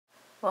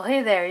Well,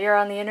 hey there, you're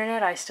on the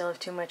internet, I still have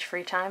too much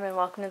free time, and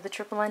welcome to the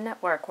Triple N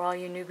Network, where all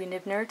you newbie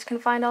nib nerds can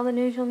find all the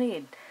news you'll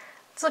need.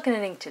 Let's look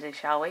at ink today,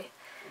 shall we?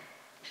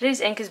 Today's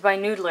ink is by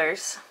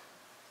Noodler's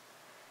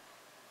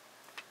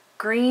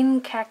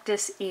Gruene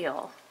Cactus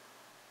Eel,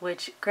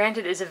 which,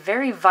 granted, is a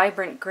very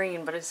vibrant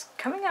green, but is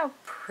coming out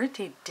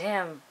pretty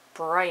damn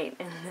bright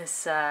in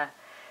this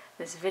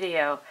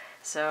video.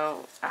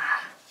 So,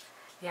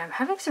 yeah, I'm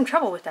having some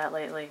trouble with that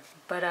lately.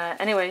 But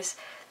anyways,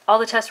 all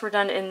the tests were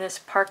done in this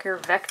Parker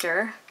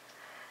Vector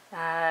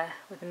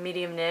with a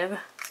medium nib.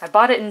 I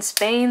bought it in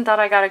Spain, thought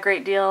I got a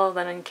great deal,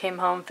 then I came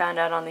home, found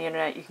out on the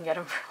internet you can get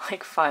them for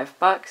like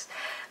 $5,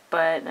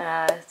 but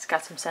it's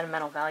got some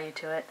sentimental value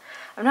to it.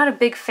 I'm not a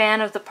big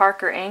fan of the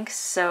Parker inks,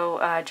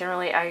 so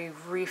generally I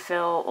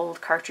refill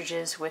old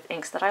cartridges with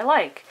inks that I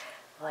like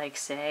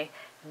say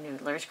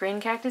Noodler's Gruene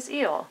Cactus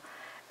Eel,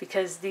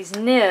 because these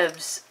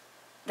nibs,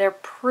 they're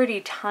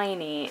pretty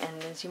tiny,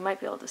 and as you might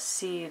be able to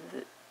see,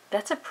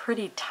 that's a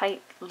pretty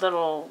tight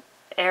little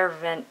air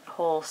vent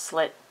hole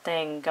slit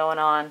thing going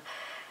on,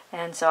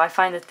 and so I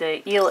find that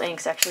the eel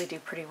inks actually do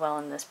pretty well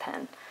in this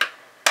pen.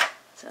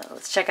 So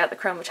let's check out the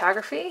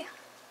chromatography.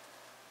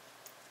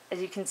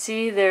 As you can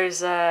see, there's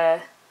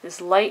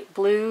this light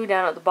blue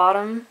down at the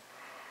bottom,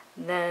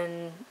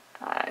 then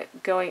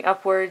going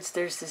upwards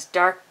there's this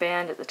dark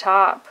band at the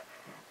top,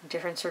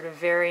 different sort of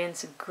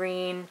variants of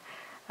green,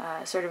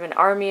 sort of an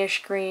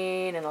army-ish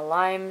green and a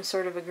lime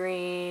sort of a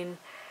green.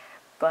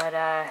 But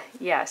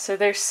yeah, so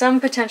there's some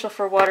potential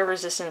for water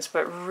resistance,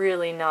 but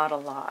really not a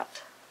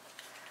lot.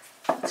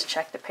 Let's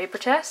check the paper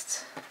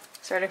tests.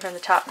 Starting from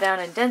the top down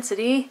in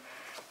density,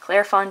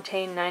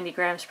 Clairefontaine 90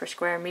 grams per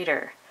square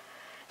meter.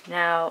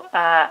 Now,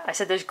 I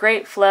said there's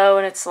great flow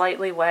and it's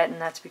slightly wet,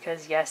 and that's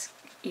because, yes,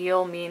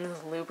 eel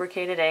means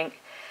lubricated ink.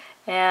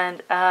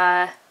 And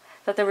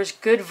thought there was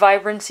good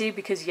vibrancy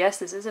because, yes,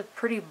 this is a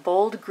pretty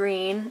bold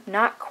green,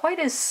 not quite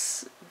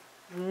as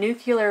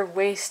nuclear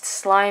waste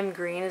slime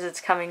green as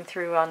it's coming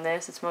through on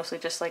this. It's mostly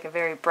just like a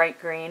very bright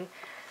green.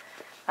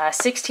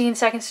 16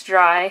 seconds to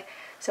dry,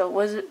 so it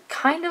was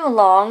kind of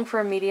long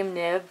for a medium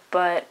nib,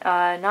 but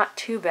not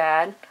too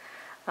bad.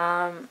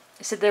 I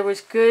said there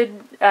was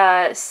good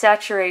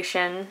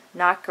saturation,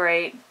 not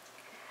great.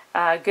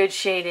 Good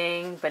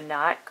shading, but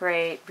not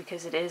great,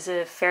 because it is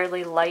a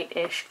fairly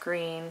light-ish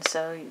green,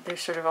 so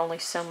there's sort of only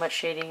so much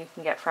shading you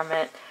can get from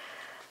it.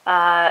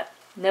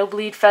 No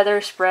bleed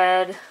feather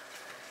spread.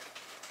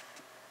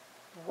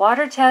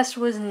 Water test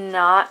was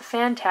not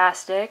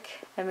fantastic.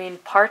 I mean,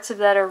 parts of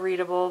that are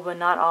readable, but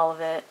not all of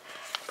it.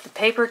 The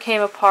paper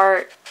came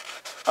apart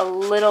a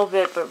little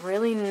bit, but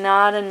really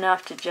not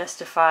enough to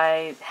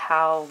justify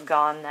how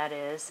gone that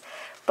is.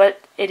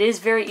 But it is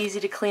very easy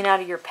to clean out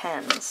of your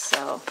pens,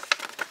 so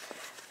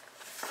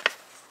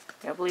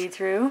no bleed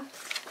through.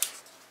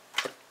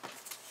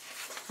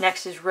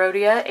 Next is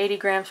Rhodia, 80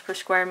 grams per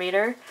square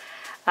meter.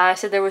 I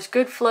said there was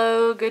good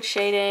flow, good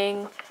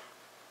shading.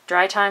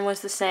 Dry time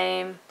was the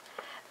same.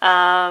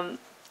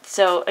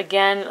 So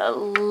again, a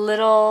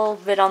little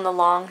bit on the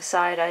long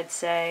side, I'd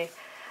say.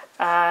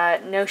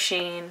 No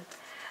sheen.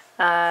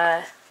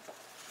 No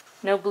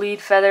bleed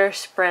feather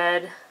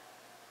spread.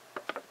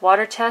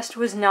 Water test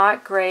was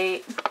not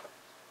great,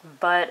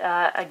 but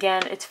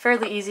again, it's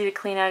fairly easy to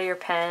clean out of your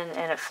pen,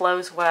 and it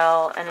flows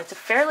well, and it's a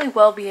fairly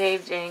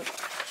well-behaved ink.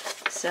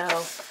 So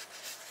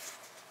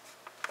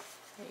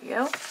there you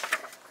go.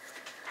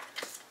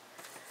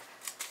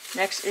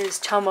 Next is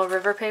Tomoe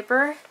River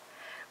Paper,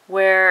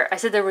 where I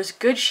said there was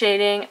good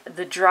shading.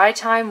 The dry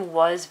time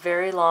was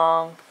very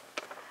long,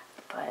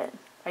 but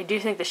I do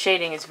think the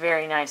shading is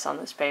very nice on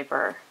this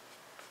paper.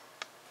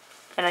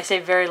 And I say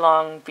very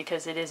long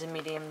because it is a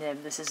medium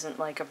nib. This isn't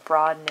like a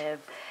broad nib.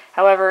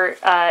 However,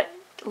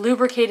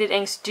 lubricated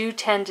inks do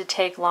tend to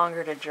take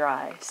longer to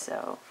dry,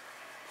 so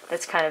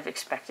that's kind of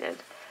expected.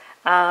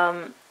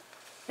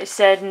 It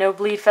said no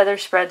bleed feather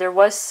spread. There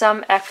was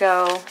some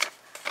echo,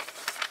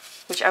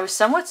 which I was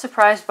somewhat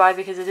surprised by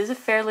because it is a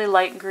fairly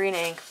light green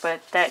ink,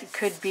 but that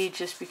could be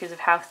just because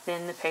of how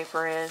thin the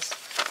paper is.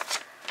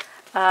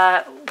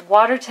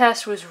 Water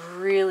test was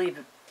really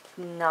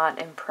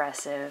not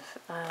impressive.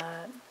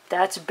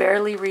 That's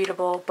barely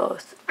readable,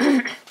 both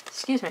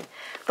excuse me,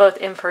 both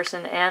in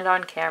person and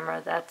on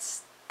camera.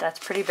 That's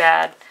pretty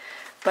bad.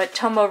 But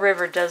Tomoe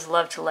River does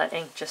love to let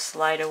ink just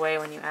slide away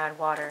when you add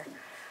water.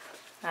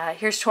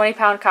 Here's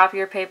 20-pound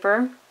copier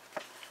paper.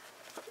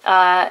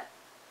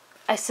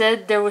 I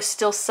said there was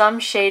still some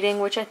shading,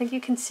 which I think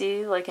you can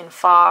see, like in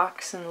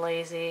Fox and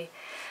Lazy.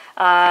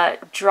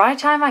 Dry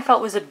time I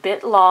felt was a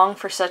bit long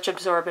for such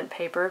absorbent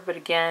paper, but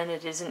again,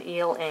 it is an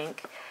eel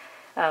ink,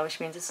 which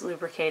means it's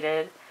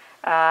lubricated.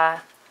 I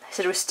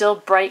said it was still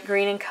bright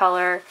green in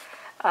color,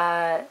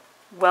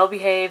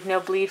 well-behaved, no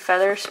bleed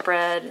feather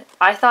spread.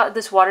 I thought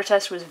this water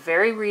test was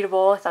very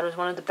readable. I thought it was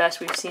one of the best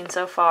we've seen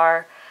so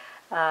far.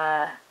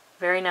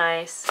 Very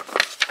nice.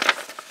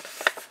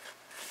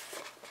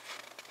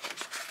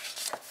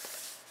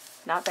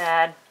 Not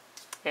bad.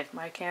 If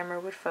my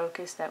camera would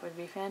focus, that would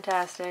be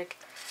fantastic.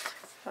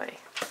 Oy.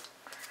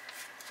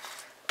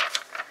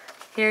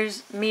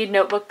 Here's Mead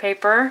Notebook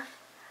Paper.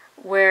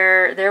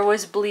 where there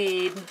was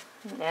bleed,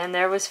 and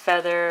there was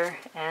feather,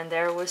 and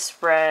there was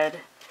spread,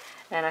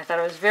 and I thought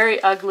it was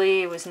very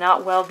ugly. It was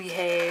not well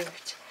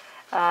behaved.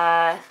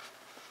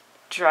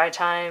 Dry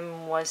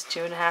time was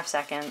 2.5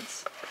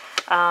 seconds.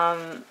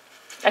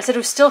 I said it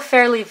was still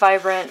fairly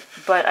vibrant,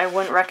 but I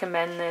wouldn't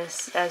recommend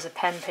this as a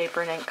pen,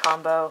 paper, and ink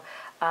combo.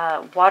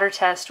 Water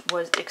test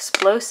was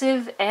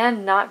explosive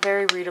and not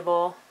very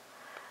readable.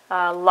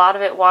 A lot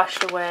of it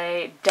washed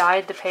away,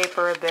 dyed the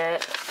paper a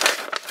bit.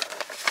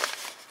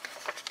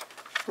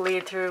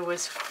 Bleed through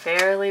was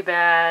fairly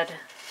bad.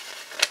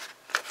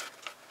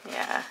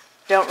 Yeah,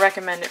 don't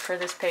recommend it for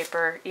this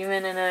paper,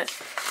 even in a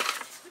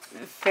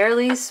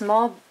fairly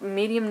small,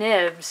 medium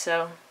nib.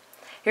 So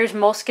here's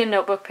Moleskine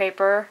notebook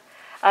paper.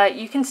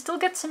 You can still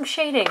get some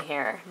shading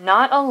here.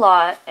 Not a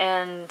lot,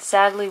 and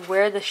sadly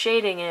where the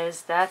shading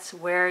is, that's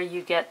where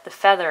you get the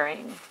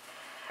feathering.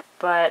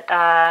 But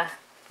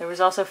there was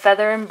also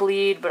feather and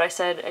bleed, but I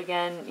said,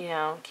 again, you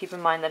know, keep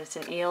in mind that it's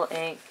an eel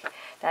ink.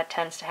 That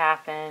tends to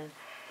happen.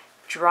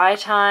 Dry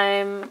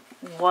time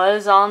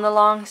was on the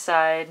long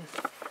side,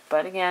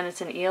 but again,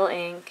 it's an eel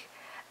ink.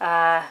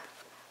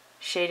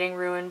 Shading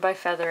ruined by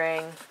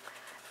feathering.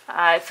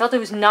 I felt it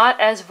was not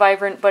as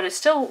vibrant, but it's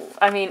still,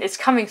 I mean, it's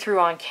coming through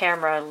on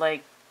camera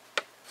like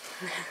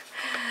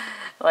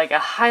like a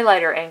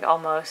highlighter ink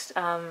almost.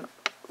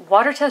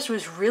 Water test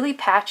was really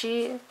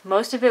patchy.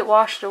 Most of it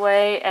washed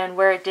away, and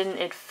where it didn't,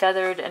 it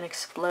feathered and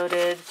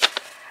exploded.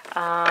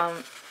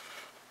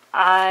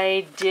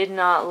 I did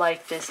not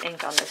like this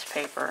ink on this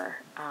paper.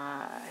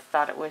 I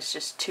thought it was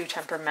just too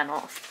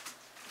temperamental.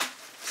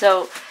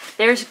 So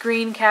there's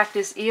Gruene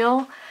Cactus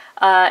Eel.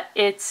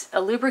 It's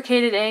a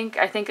lubricated ink.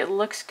 I think it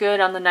looks good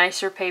on the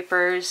nicer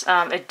papers.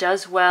 It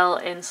does well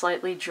in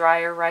slightly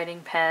drier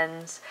writing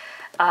pens.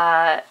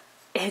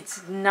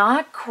 It's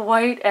not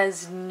quite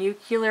as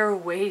nuclear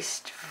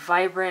waste,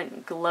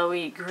 vibrant,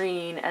 glowy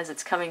green as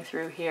it's coming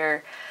through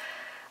here.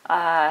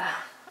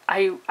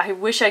 I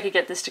wish I could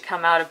get this to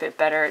come out a bit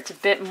better. It's a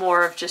bit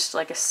more of just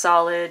like a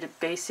solid,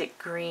 basic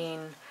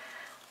green.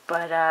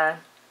 But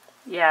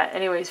yeah,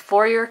 anyways,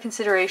 for your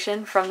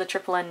consideration from the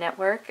Triple N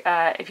Network,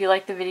 if you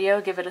liked the video,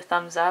 give it a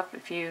thumbs up.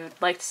 If you'd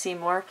like to see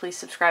more, please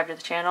subscribe to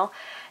the channel.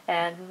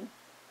 And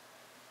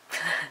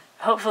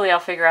hopefully I'll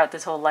figure out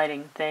this whole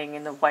lighting thing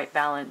and the white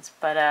balance.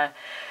 But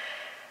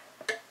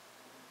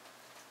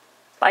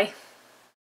bye.